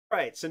All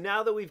right, so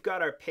now that we've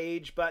got our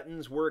page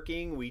buttons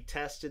working, we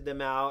tested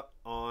them out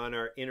on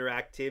our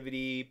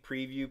interactivity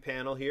preview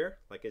panel here.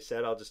 Like I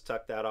said, I'll just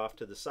tuck that off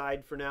to the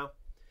side for now.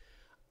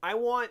 I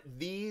want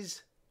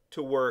these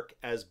to work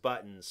as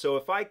buttons. So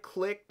if I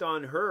clicked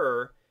on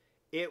her,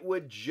 it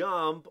would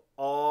jump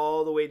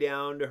all the way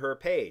down to her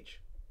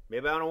page.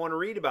 Maybe I don't want to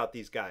read about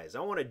these guys.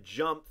 I want to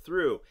jump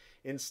through.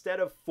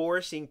 Instead of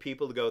forcing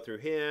people to go through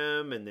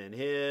him, and then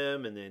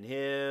him, and then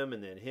him,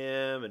 and then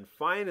him, and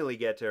finally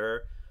get to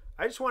her,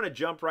 I just want to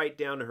jump right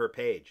down to her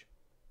page.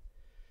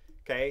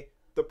 Okay,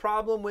 the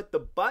problem with the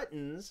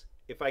buttons,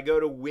 if I go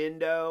to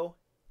Window,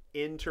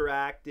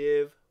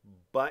 Interactive,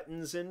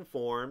 Buttons and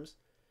Forms,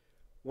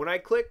 when I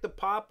click the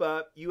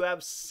pop-up, you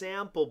have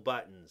sample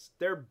buttons.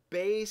 They're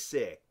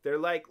basic. They're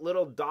like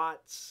little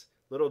dots,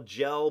 little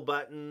gel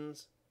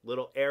buttons,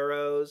 little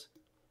arrows.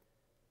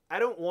 I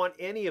don't want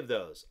any of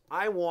those.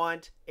 I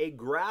want a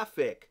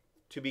graphic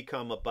to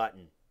become a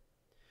button.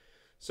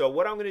 So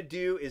what I'm going to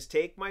do is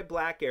take my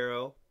black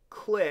arrow,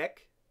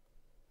 click,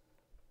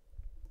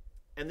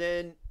 and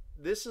then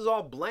this is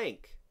all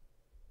blank.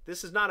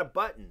 This is not a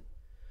button,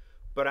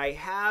 but I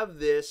have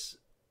this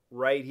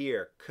right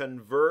here,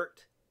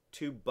 convert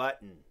to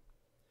button.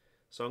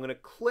 So I'm going to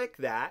click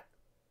that,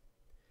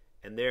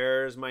 and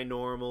there's my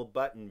normal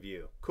button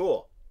view.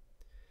 Cool.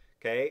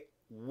 Okay,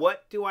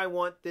 what do I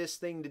want this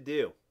thing to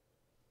do?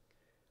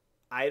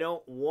 I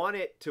don't want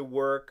it to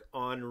work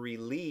on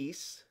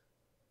release.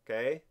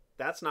 Okay,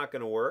 that's not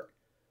going to work.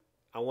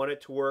 I want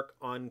it to work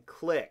on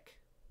click.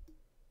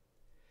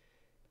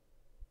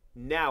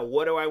 Now,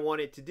 what do I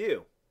want it to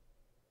do?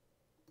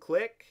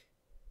 Click,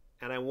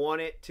 and I want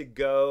it to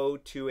go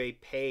to a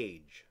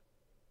page.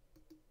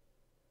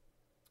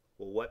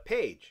 Well, what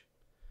page?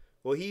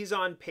 Well, he's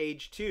on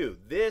page 2.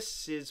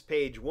 This is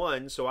page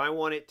 1, so I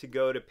want it to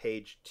go to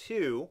page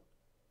 2.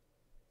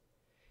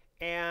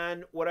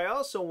 And what I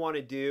also want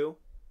to do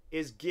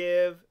is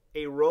give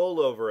a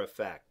rollover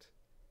effect.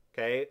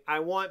 Okay,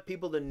 I want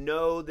people to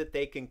know that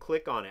they can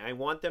click on it. I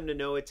want them to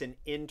know it's an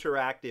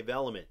interactive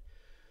element.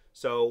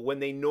 So when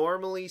they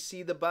normally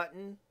see the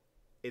button,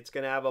 it's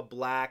going to have a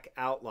black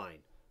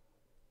outline.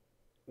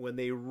 When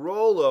they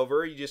roll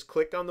over, you just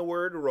click on the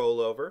word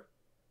rollover.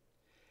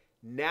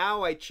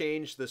 Now I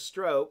change the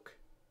stroke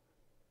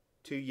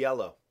to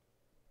yellow.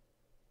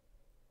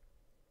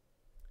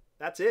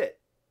 That's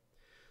it.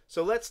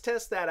 So let's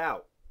test that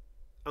out.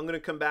 I'm going to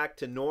come back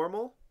to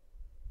normal,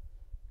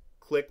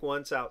 click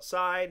once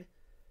outside,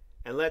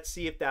 and let's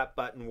see if that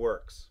button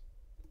works.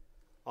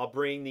 I'll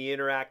bring the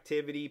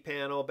interactivity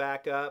panel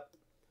back up.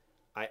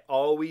 I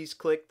always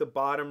click the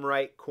bottom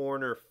right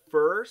corner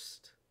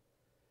first,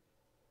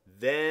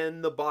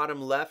 then the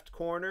bottom left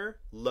corner,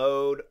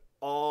 load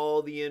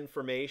all the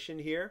information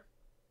here.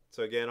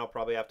 So again, I'll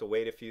probably have to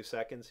wait a few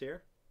seconds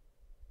here.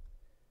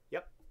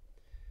 Yep.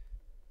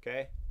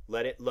 Okay,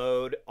 let it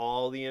load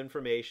all the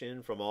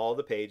information from all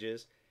the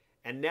pages.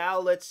 And now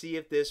let's see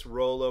if this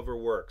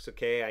rollover works.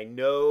 Okay, I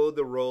know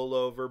the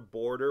rollover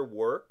border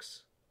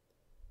works.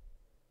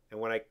 And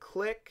when I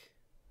click,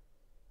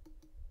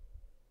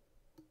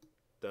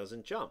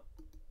 doesn't jump.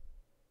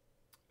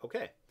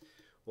 Okay,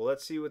 well,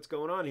 let's see what's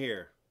going on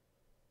here.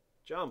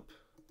 Jump.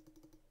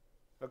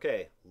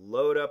 Okay,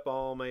 load up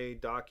all my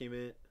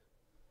document.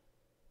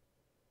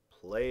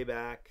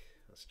 Playback.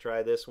 Let's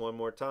try this one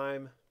more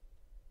time.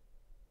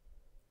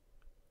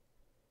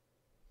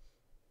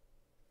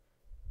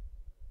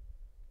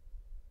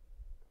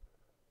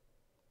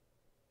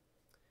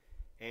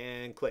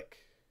 And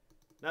click.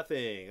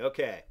 Nothing.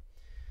 Okay.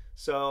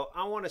 So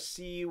I want to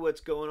see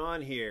what's going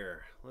on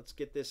here. Let's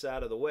get this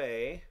out of the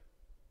way.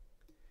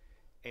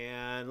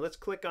 And let's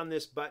click on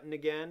this button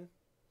again.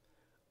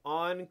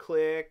 On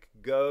click,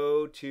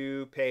 go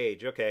to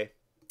page. Okay.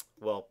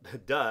 Well,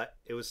 duh,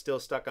 it was still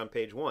stuck on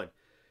page 1.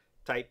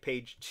 Type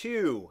page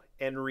 2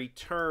 and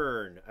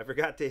return. I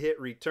forgot to hit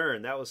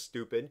return. That was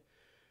stupid.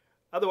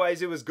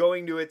 Otherwise, it was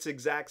going to its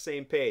exact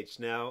same page.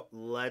 Now,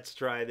 let's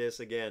try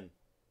this again.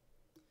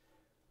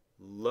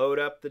 Load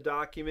up the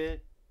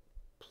document,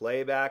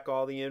 play back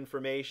all the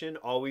information.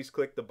 Always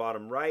click the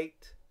bottom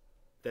right,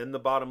 then the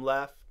bottom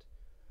left.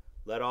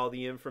 Let all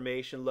the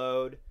information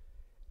load.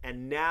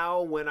 And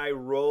now when I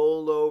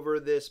roll over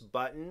this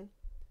button,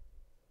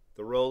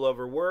 the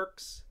rollover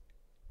works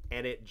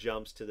and it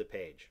jumps to the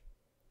page.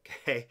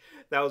 Okay,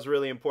 that was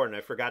really important.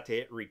 I forgot to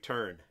hit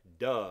return.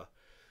 Duh.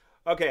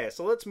 Okay,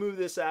 so let's move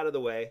this out of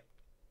the way.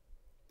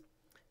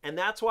 And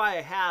that's why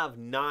I have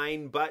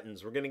 9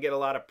 buttons. We're going to get a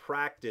lot of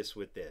practice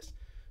with this.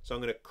 So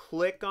I'm going to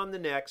click on the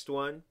next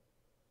one.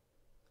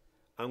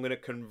 I'm going to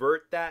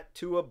convert that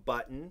to a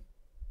button.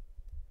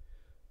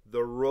 The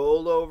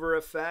rollover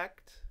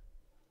effect,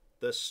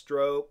 the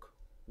stroke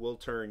will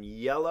turn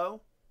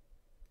yellow.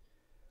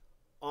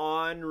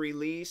 On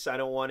release, I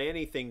don't want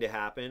anything to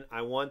happen.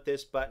 I want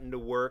this button to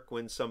work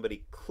when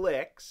somebody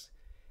clicks.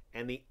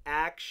 And the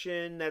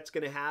action that's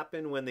going to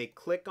happen when they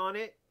click on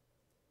it,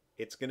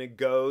 it's going to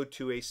go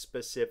to a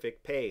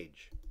specific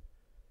page.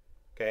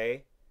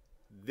 Okay,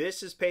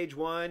 this is page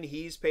 1,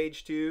 he's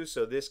page 2,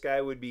 so this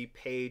guy would be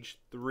page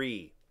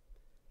 3.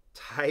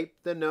 type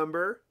the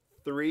number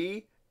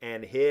 3,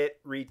 and hit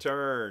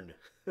return.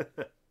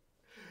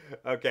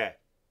 Okay,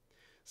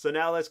 so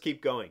now let's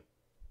keep going.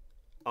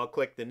 I'll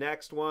click the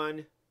next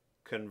one,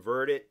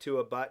 convert it to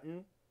a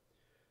button.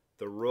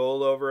 The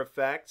rollover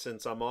effect,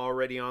 since I'm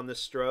already on the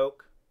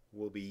stroke,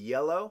 will be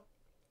yellow.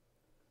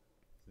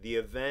 The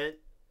event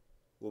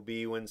will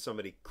be when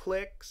somebody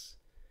clicks.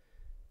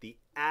 The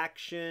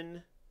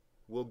action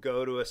will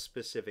go to a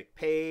specific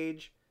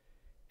page,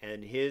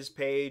 and his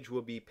page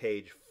will be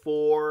page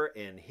 4,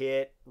 and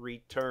hit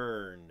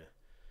return.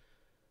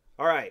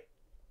 All right,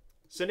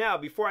 so now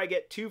before I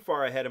get too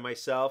far ahead of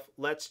myself,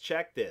 let's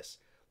check this.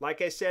 Like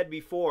I said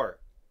before,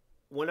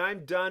 when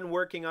I'm done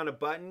working on a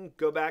button,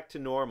 go back to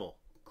normal.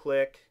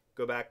 Click,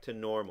 go back to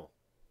normal.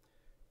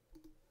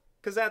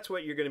 Because that's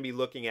what you're going to be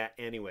looking at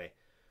anyway.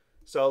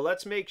 So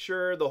let's make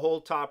sure the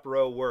whole top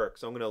row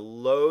works. I'm going to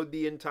load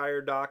the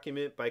entire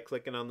document by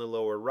clicking on the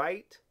lower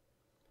right.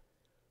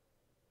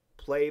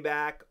 Play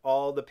back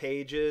all the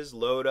pages,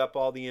 load up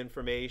all the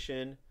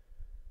information,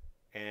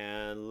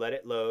 and let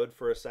it load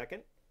for a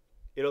second.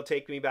 It'll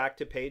take me back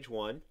to page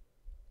 1.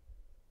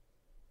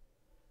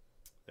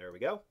 There we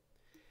go.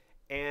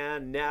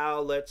 And now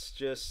let's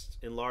just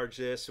enlarge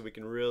this so we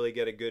can really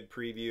get a good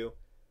preview.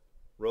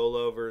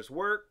 Rollovers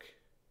work.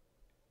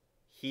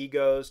 He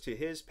goes to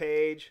his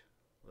page.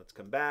 Let's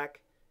come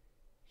back.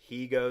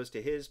 He goes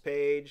to his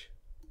page.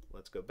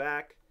 Let's go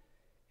back.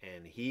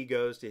 And he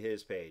goes to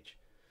his page.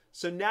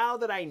 So now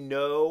that I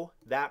know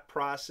that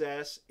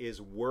process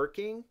is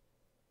working,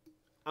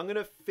 I'm going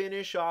to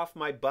finish off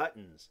my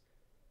buttons.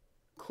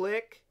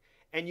 Click,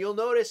 and you'll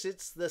notice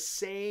it's the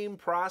same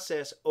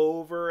process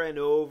over and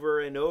over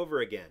and over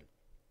again.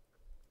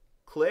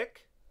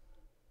 Click,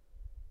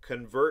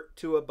 convert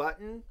to a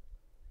button,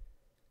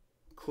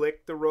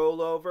 click the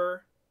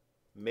rollover,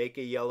 make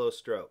a yellow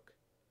stroke.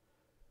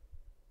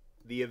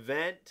 The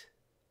event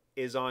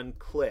is on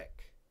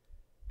click.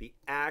 The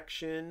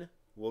action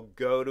will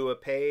go to a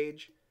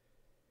page,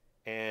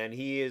 and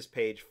he is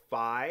page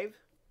 5.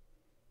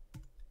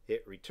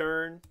 Hit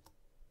return.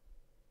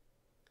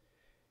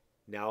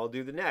 Now I'll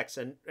do the next.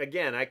 And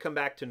again, I come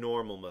back to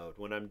normal mode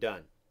when I'm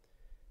done.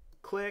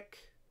 Click,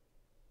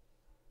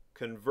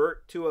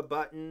 convert to a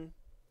button,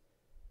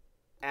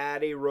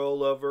 add a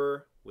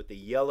rollover with a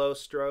yellow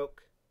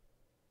stroke.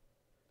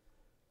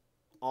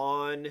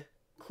 On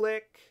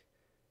click,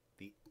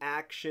 the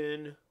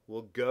action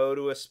will go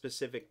to a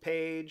specific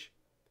page.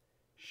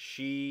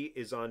 She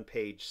is on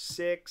page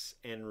 6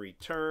 and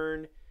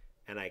return,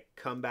 and I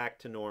come back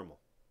to normal.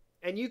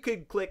 And you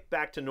could click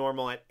back to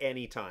normal at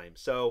any time.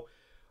 So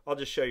I'll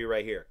just show you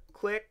right here.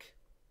 Click,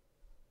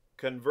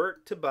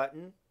 convert to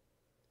button,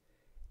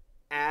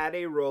 add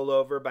a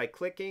rollover by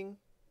clicking,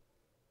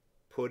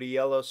 put a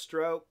yellow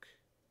stroke,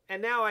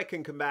 and now I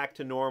can come back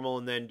to normal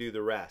and then do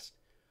the rest.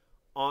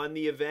 On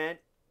the event,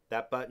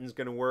 that button's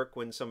going to work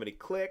when somebody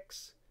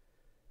clicks.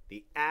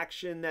 The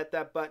action that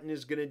that button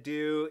is going to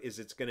do is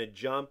it's going to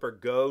jump or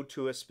go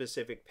to a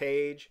specific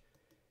page,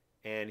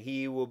 and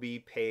he will be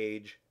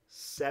page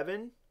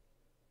 7.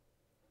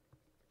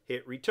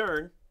 Hit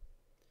return.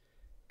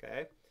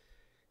 Okay.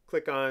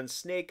 Click on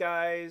Snake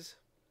Eyes,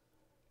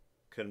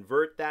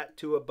 convert that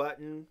to a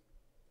button,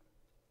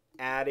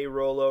 add a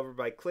rollover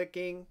by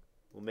clicking.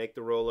 We'll make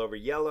the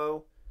rollover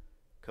yellow.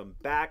 Come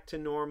back to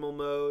normal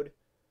mode.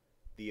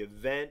 The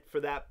event for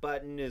that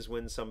button is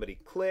when somebody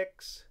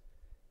clicks.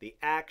 The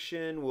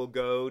action will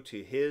go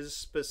to his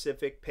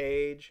specific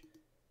page,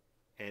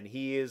 and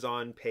he is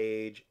on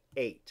page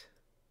 8.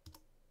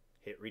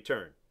 Hit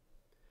return.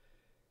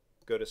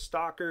 Go to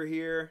Stalker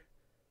here,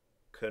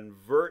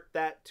 convert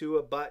that to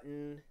a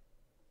button,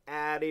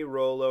 add a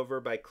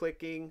rollover by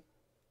clicking,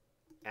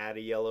 add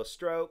a yellow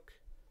stroke,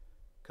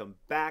 come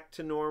back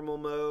to normal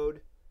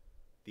mode.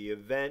 The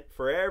event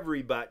for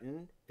every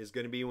button is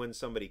going to be when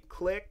somebody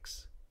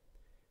clicks.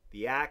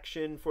 The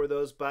action for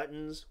those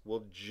buttons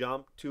will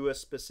jump to a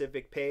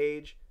specific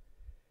page,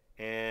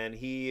 and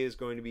he is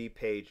going to be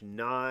page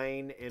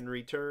 9 and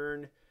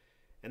return.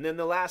 And then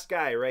the last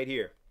guy right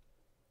here,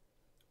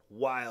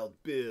 Wild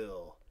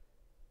Bill.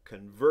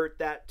 Convert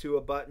that to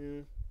a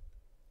button,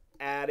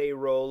 add a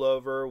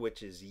rollover,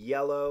 which is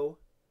yellow,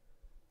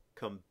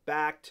 come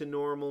back to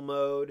normal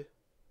mode.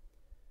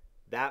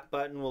 That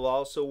button will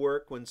also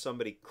work when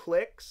somebody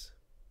clicks.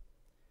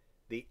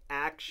 The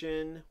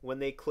action when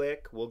they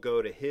click will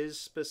go to his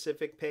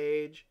specific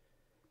page,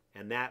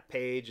 and that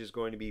page is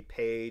going to be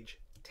page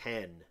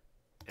 10,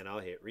 and I'll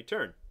hit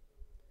return.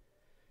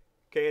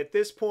 Okay, at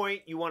this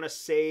point you want to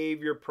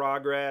save your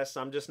progress.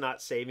 I'm just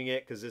not saving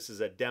it because this is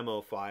a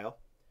demo file.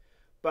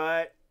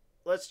 But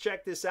let's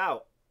check this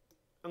out.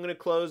 I'm going to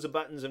close the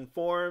buttons and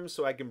forms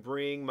so I can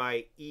bring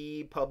my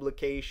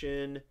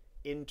ePublication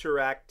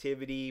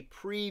interactivity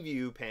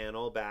preview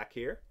panel back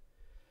here.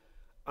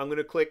 I'm going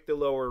to click the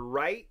lower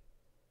right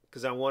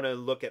because I want to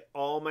look at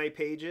all my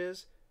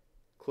pages.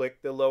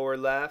 Click the lower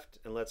left,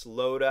 and let's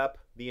load up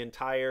the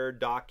entire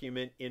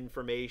document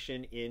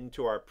information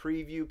into our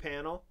preview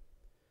panel.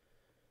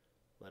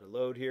 Let it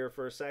load here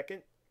for a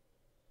second.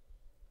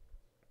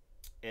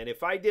 And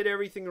if I did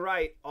everything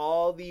right,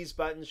 all these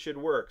buttons should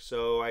work.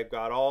 So I've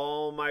got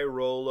all my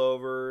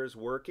rollovers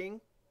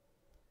working.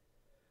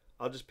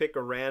 I'll just pick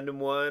a random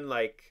one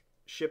like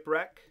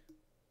shipwreck.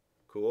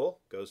 Cool,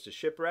 goes to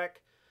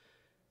shipwreck.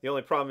 The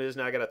only problem is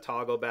now I got to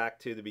toggle back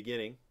to the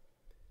beginning.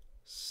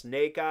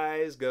 Snake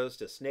eyes goes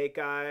to snake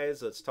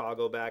eyes. Let's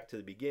toggle back to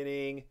the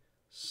beginning.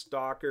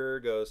 Stalker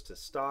goes to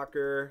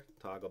stalker.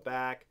 Toggle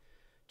back.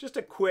 Just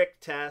a quick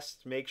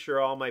test. Make sure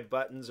all my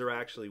buttons are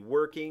actually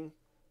working.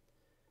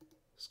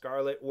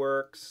 Scarlet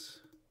works.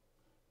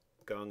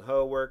 Gung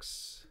Ho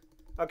works.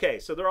 Okay,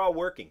 so they're all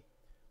working.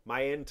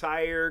 My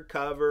entire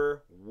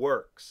cover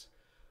works.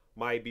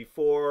 My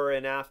before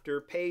and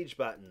after page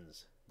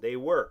buttons, they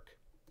work.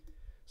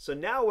 So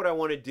now what I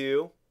want to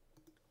do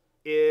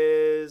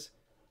is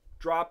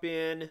drop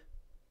in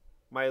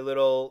my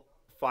little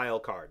file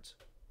cards.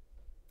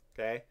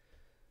 Okay,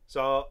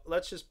 so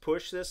let's just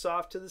push this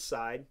off to the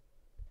side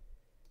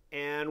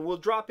and we'll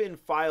drop in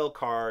file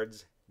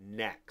cards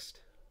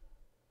next.